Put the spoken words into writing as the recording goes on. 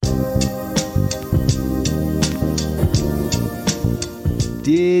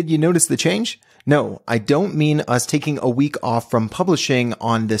Did you notice the change? No, I don't mean us taking a week off from publishing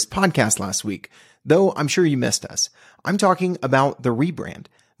on this podcast last week, though I'm sure you missed us. I'm talking about the rebrand,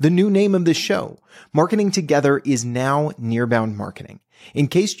 the new name of this show. Marketing Together is now Nearbound Marketing. In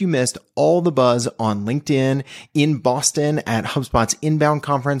case you missed all the buzz on LinkedIn, in Boston at HubSpot's Inbound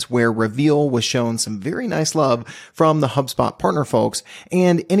conference where Reveal was shown some very nice love from the HubSpot partner folks,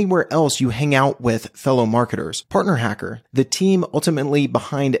 and anywhere else you hang out with fellow marketers, Partner Hacker, the team ultimately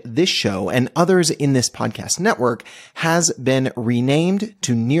behind this show and others in this podcast network, has been renamed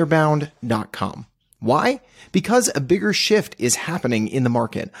to Nearbound.com. Why? Because a bigger shift is happening in the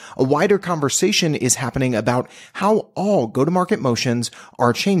market. A wider conversation is happening about how all go-to-market motions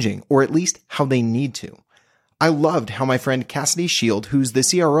are changing, or at least how they need to. I loved how my friend Cassidy Shield, who's the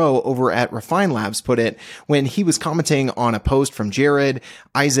CRO over at Refine Labs, put it when he was commenting on a post from Jared,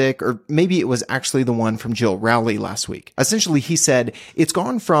 Isaac, or maybe it was actually the one from Jill Rowley last week. Essentially, he said, it's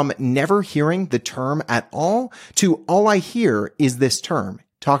gone from never hearing the term at all to all I hear is this term,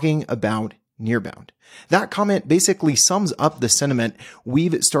 talking about Nearbound. That comment basically sums up the sentiment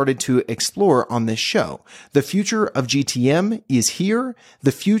we've started to explore on this show. The future of GTM is here.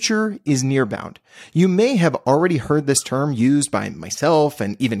 The future is Nearbound. You may have already heard this term used by myself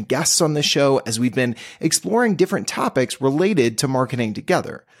and even guests on this show as we've been exploring different topics related to marketing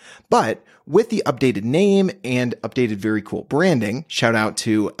together. But with the updated name and updated very cool branding, shout out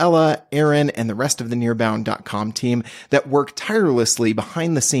to Ella, Aaron, and the rest of the Nearbound.com team that work tirelessly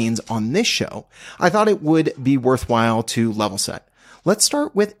behind the scenes on this show, I thought it would be worthwhile to level set. Let's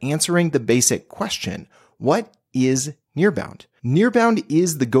start with answering the basic question. What is Nearbound? Nearbound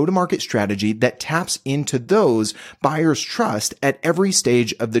is the go-to-market strategy that taps into those buyers' trust at every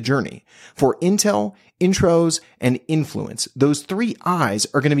stage of the journey. For intel, intros, and influence, those three I's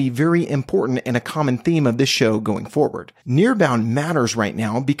are going to be very important and a common theme of this show going forward. Nearbound matters right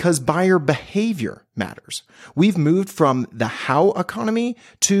now because buyer behavior matters. We've moved from the how economy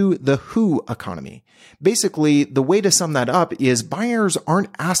to the who economy. Basically, the way to sum that up is buyers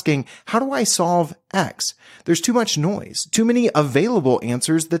aren't asking, how do I solve X? There's too much noise, too many available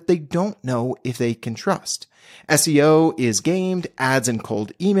answers that they don't know if they can trust. SEO is gamed, ads and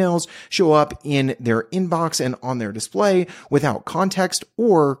cold emails show up in their inbox and on their display without context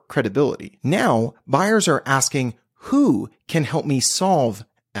or credibility. Now, buyers are asking, who can help me solve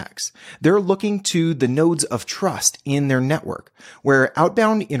X? They're looking to the nodes of trust in their network, where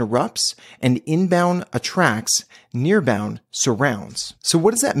outbound interrupts and inbound attracts, Nearbound surrounds. So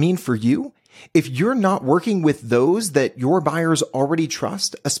what does that mean for you? If you're not working with those that your buyers already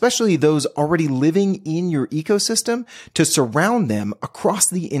trust, especially those already living in your ecosystem, to surround them across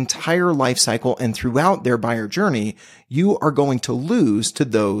the entire life cycle and throughout their buyer journey, you are going to lose to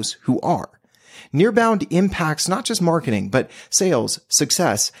those who are. Nearbound impacts not just marketing, but sales,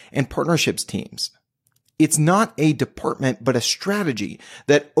 success, and partnerships teams. It's not a department, but a strategy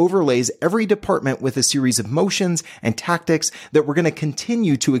that overlays every department with a series of motions and tactics that we're going to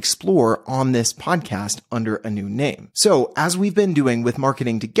continue to explore on this podcast under a new name. So as we've been doing with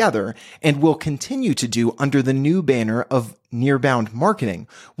Marketing Together and will continue to do under the new banner of Nearbound Marketing,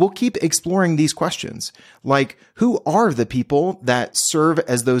 we'll keep exploring these questions, like who are the people that serve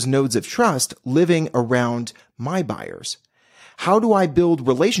as those nodes of trust living around my buyers? How do I build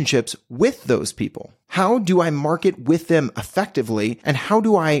relationships with those people? How do I market with them effectively? And how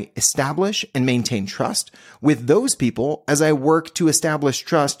do I establish and maintain trust with those people as I work to establish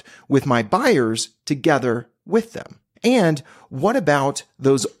trust with my buyers together with them? And what about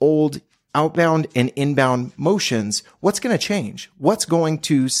those old outbound and inbound motions? What's going to change? What's going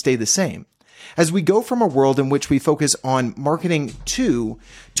to stay the same? As we go from a world in which we focus on marketing to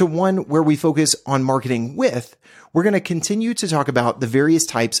one where we focus on marketing with, we're going to continue to talk about the various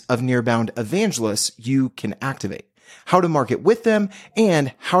types of Nearbound evangelists you can activate, how to market with them,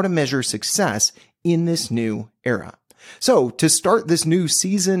 and how to measure success in this new era. So to start this new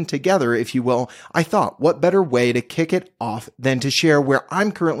season together, if you will, I thought what better way to kick it off than to share where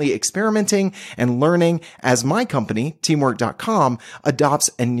I'm currently experimenting and learning as my company, Teamwork.com, adopts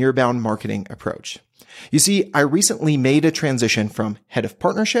a Nearbound marketing approach. You see, I recently made a transition from head of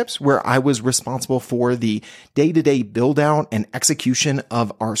partnerships, where I was responsible for the day-to-day build-out and execution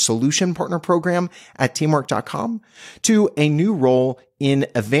of our solution partner program at Teamwork.com, to a new role in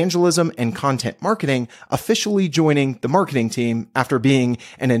evangelism and content marketing, officially joining the marketing team after being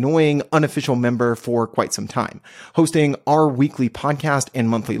an annoying unofficial member for quite some time, hosting our weekly podcast and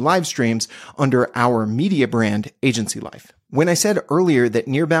monthly live streams under our media brand, Agency Life. When I said earlier that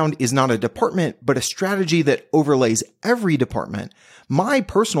Nearbound is not a department, but a strategy that overlays every department, my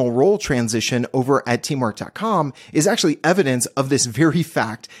personal role transition over at teamwork.com is actually evidence of this very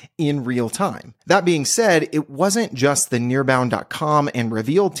fact in real time. That being said, it wasn't just the Nearbound.com and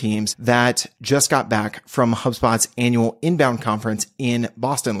Reveal teams that just got back from HubSpot's annual Inbound conference in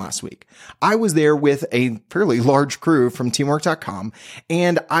Boston last week. I was there with a fairly large crew from teamwork.com,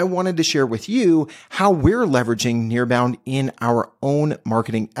 and I wanted to share with you how we're leveraging Nearbound in our own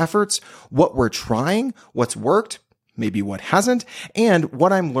marketing efforts, what we're trying, what's worked, maybe what hasn't, and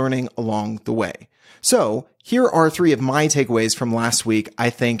what I'm learning along the way. So here are 3 of my takeaways from last week I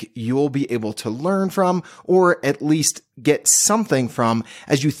think you'll be able to learn from, or at least get something from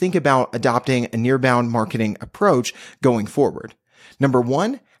as you think about adopting a Nearbound marketing approach going forward. Number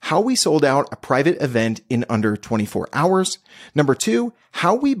 1, how we sold out a private event in under 24 hours. Number 2,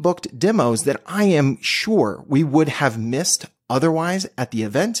 how we booked demos that I am sure we would have missed otherwise at the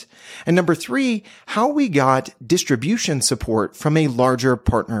event. And number 3, how we got distribution support from a larger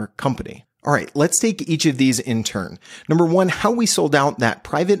partner company. All right, let's take each of these in turn. Number 1, how we sold out that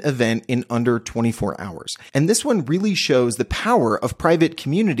private event in under 24 hours. And this one really shows the power of private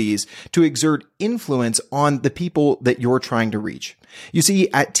communities to exert influence on the people that you're trying to reach. You see,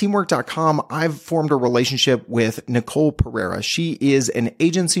 at teamwork.com, I've formed a relationship with Nicole Pereira. She is an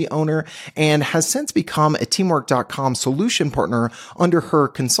agency owner and has since become a teamwork.com solution partner under her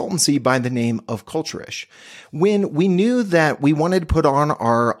consultancy by the name of Culturish. When we knew that we wanted to put on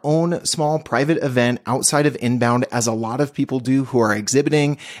our own small private event outside of Inbound, as a lot of people do who are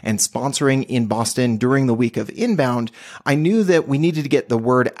exhibiting and sponsoring in Boston during the week of Inbound, I knew that we needed to get the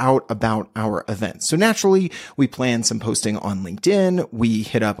word out about our event. So naturally, we planned some posting on LinkedIn. We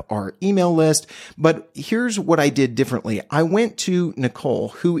hit up our email list, but here's what I did differently. I went to Nicole,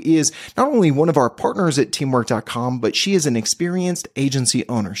 who is not only one of our partners at teamwork.com, but she is an experienced agency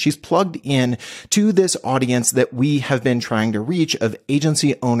owner. She's plugged in to this audience that we have been trying to reach of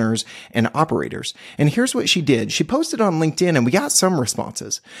agency owners and operators. And here's what she did. She posted on LinkedIn and we got some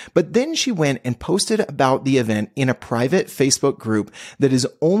responses, but then she went and posted about the event in a private Facebook group that is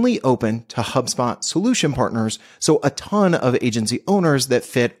only open to HubSpot solution partners. So a ton of agency owners that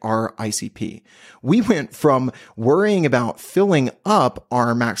fit our ICP. We went from worrying about filling up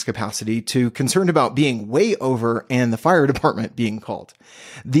our max capacity to concerned about being way over and the fire department being called.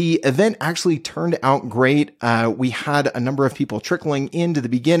 The event actually turned out great. We had a number of people trickling into the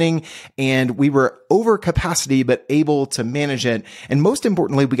beginning and we were over capacity, but able to manage it. And most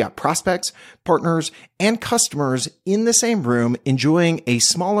importantly, we got prospects, partners, and customers in the same room enjoying a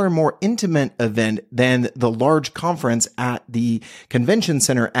smaller, more intimate event than the large conference at the convention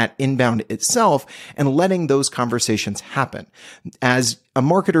center at Inbound itself, and letting those conversations happen. As a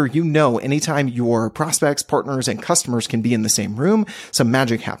marketer, you know, anytime your prospects, partners, and customers can be in the same room, some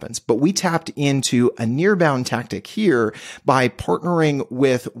magic happens. But we tapped into a Nearbound tactic here by partnering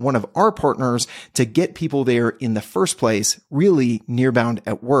with one of our partners to get people there in the first place, really Nearbound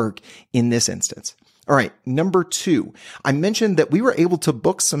at work in this instance. All right, number 2, I mentioned that we were able to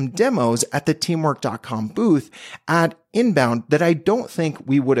book some demos at the teamwork.com booth at Inbound that I don't think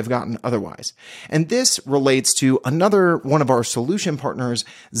we would have gotten otherwise. And this relates to another one of our solution partners,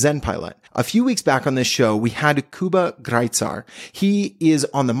 ZenPilot. A few weeks back on this show, we had Kuba Greitzar. He is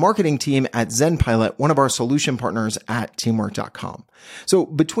on the marketing team at ZenPilot, one of our solution partners at teamwork.com. So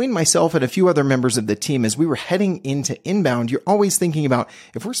between myself and a few other members of the team, as we were heading into Inbound, you're always thinking about,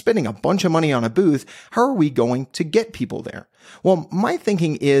 if we're spending a bunch of money on a booth, how are we going to get people there? Well, my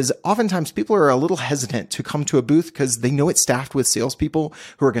thinking is oftentimes people are a little hesitant to come to a booth because they know it's staffed with salespeople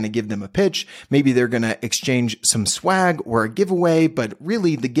who are going to give them a pitch. Maybe they're going to exchange some swag or a giveaway, but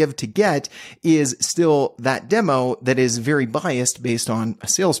really the give to get is still that demo that is very biased based on a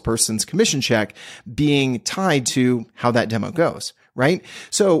salesperson's commission check being tied to how that demo goes. Right?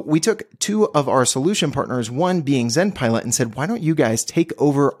 So we took 2 of our solution partners, one being ZenPilot, and said, why don't you guys take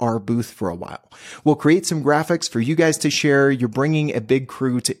over our booth for a while? We'll create some graphics for you guys to share. You're bringing a big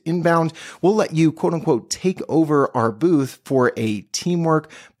crew to Inbound. We'll let you, quote unquote, take over our booth for a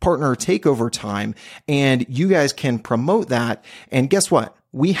teamwork partner takeover time. And you guys can promote that. And guess what?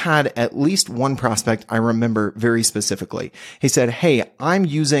 We had at least one prospect I remember very specifically. He said, hey, I'm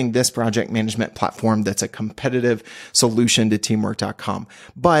using this project management platform that's a competitive solution to teamwork.com,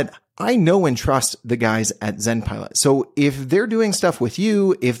 but I know and trust the guys at ZenPilot. So if they're doing stuff with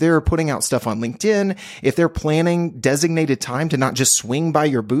you, if they're putting out stuff on LinkedIn, if they're planning designated time to not just swing by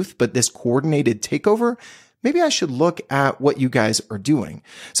your booth, but this coordinated takeover, maybe I should look at what you guys are doing.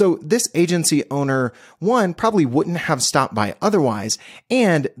 So this agency owner, one, probably wouldn't have stopped by otherwise.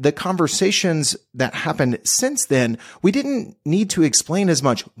 And the conversations that happened since then, we didn't need to explain as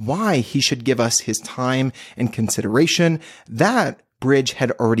much why he should give us his time and consideration. That bridge had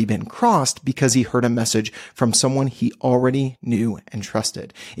already been crossed because he heard a message from someone he already knew and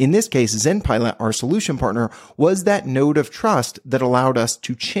trusted. In this case, ZenPilot, our solution partner, was that node of trust that allowed us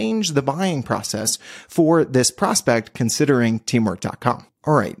to change the buying process for this prospect considering Teamwork.com.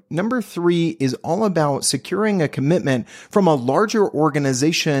 All right. Number 3 is all about securing a commitment from a larger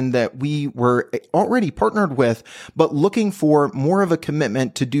organization that we were already partnered with, but looking for more of a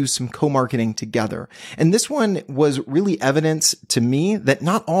commitment to do some co-marketing together. And this one was really evidence to me that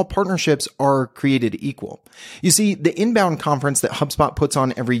not all partnerships are created equal. You see, the Inbound conference that HubSpot puts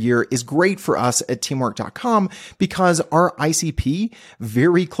on every year is great for us at Teamwork.com because our ICP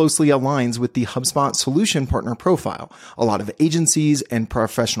very closely aligns with the HubSpot solution partner profile. A lot of agencies and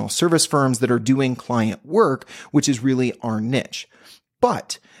professional service firms that are doing client work, which is really our niche.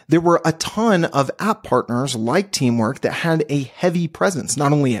 But there were a ton of app partners like Teamwork that had a heavy presence,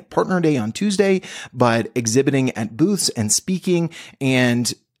 not only at Partner Day on Tuesday, but exhibiting at booths and speaking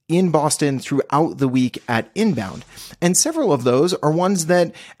and in Boston throughout the week at Inbound. And several of those are ones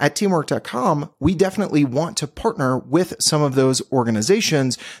that at Teamwork.com, we definitely want to partner with some of those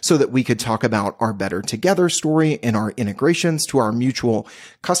organizations so that we could talk about our Better Together story and our integrations to our mutual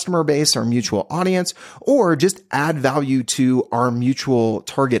customer base, our mutual audience, or just add value to our mutual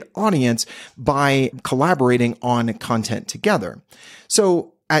target audience by collaborating on content together.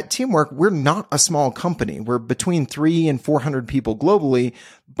 So at Teamwork, we're not a small company. We're between 300 and 400 people globally,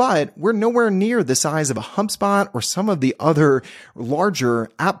 but we're nowhere near the size of a HubSpot or some of the other larger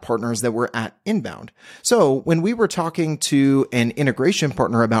app partners that were at Inbound. So when we were talking to an integration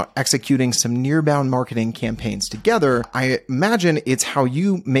partner about executing some Nearbound marketing campaigns together, I imagine it's how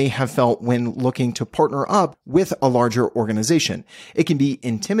you may have felt when looking to partner up with a larger organization. It can be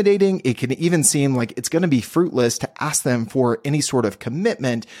intimidating. It can even seem like it's going to be fruitless to ask them for any sort of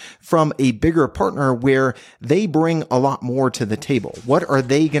commitment from a bigger partner where they bring a lot more to the table. What are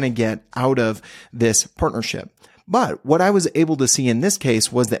they going to get out of this partnership? But what I was able to see in this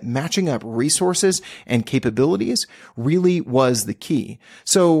case was that matching up resources and capabilities really was the key.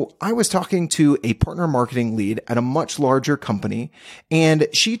 So I was talking to a partner marketing lead at a much larger company, and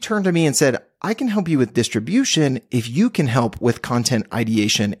she turned to me and said, I can help you with distribution if you can help with content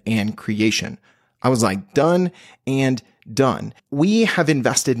ideation and creation. I was like, done and done. We have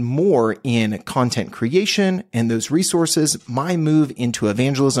invested more in content creation and those resources. My move into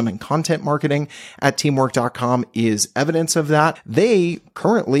evangelism and content marketing at teamwork.com is evidence of that. They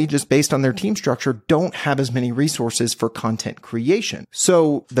currently, just based on their team structure, don't have as many resources for content creation.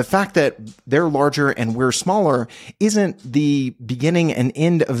 So the fact that they're larger and we're smaller isn't the beginning and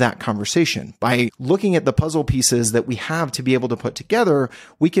end of that conversation. By looking at the puzzle pieces that we have to be able to put together,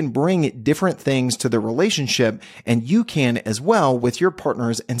 we can bring different things to the relationship, and you can as well with your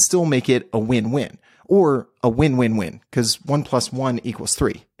partners and still make it a win-win or a win-win-win, because 1 + 1 =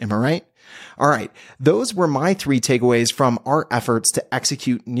 3. Am I right? All right. Those were my 3 takeaways from our efforts to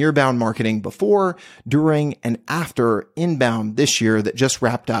execute Nearbound marketing before, during, and after Inbound this year that just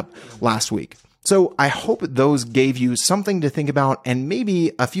wrapped up last week. So I hope those gave you something to think about and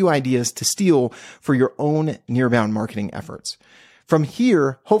maybe a few ideas to steal for your own Nearbound marketing efforts. From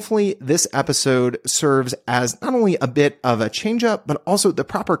here, hopefully this episode serves as not only a bit of a change up, but also the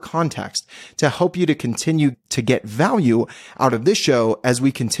proper context to help you to continue to get value out of this show as we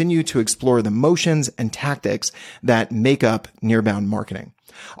continue to explore the motions and tactics that make up Nearbound marketing.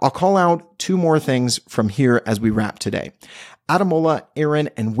 I'll call out 2 more things from here as we wrap today. Adamola, Aaron,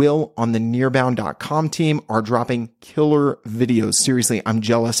 and Will on the Nearbound.com team are dropping killer videos. Seriously, I'm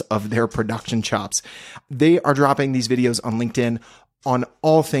jealous of their production chops. They are dropping these videos on LinkedIn on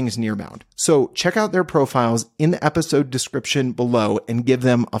all things Nearbound. So check out their profiles in the episode description below and give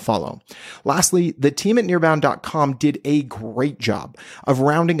them a follow. Lastly, the team at Nearbound.com did a great job of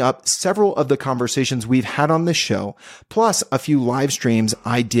rounding up several of the conversations we've had on this show, plus a few live streams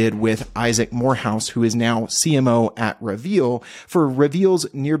I did with Isaac Morehouse, who is now CMO at Reveal, for Reveal's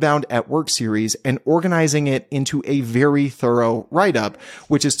Nearbound at Work series, and organizing it into a very thorough write-up,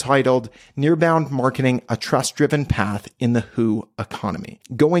 which is titled Nearbound Marketing, a Trust-Driven Path in the Who Economy,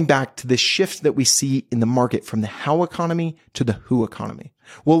 going back to the shift that we see in the market from the how economy to the who economy.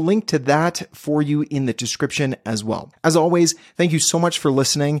 We'll link to that for you in the description as well. As always, thank you so much for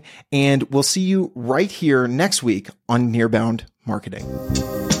listening, and we'll see you right here next week on Nearbound Marketing.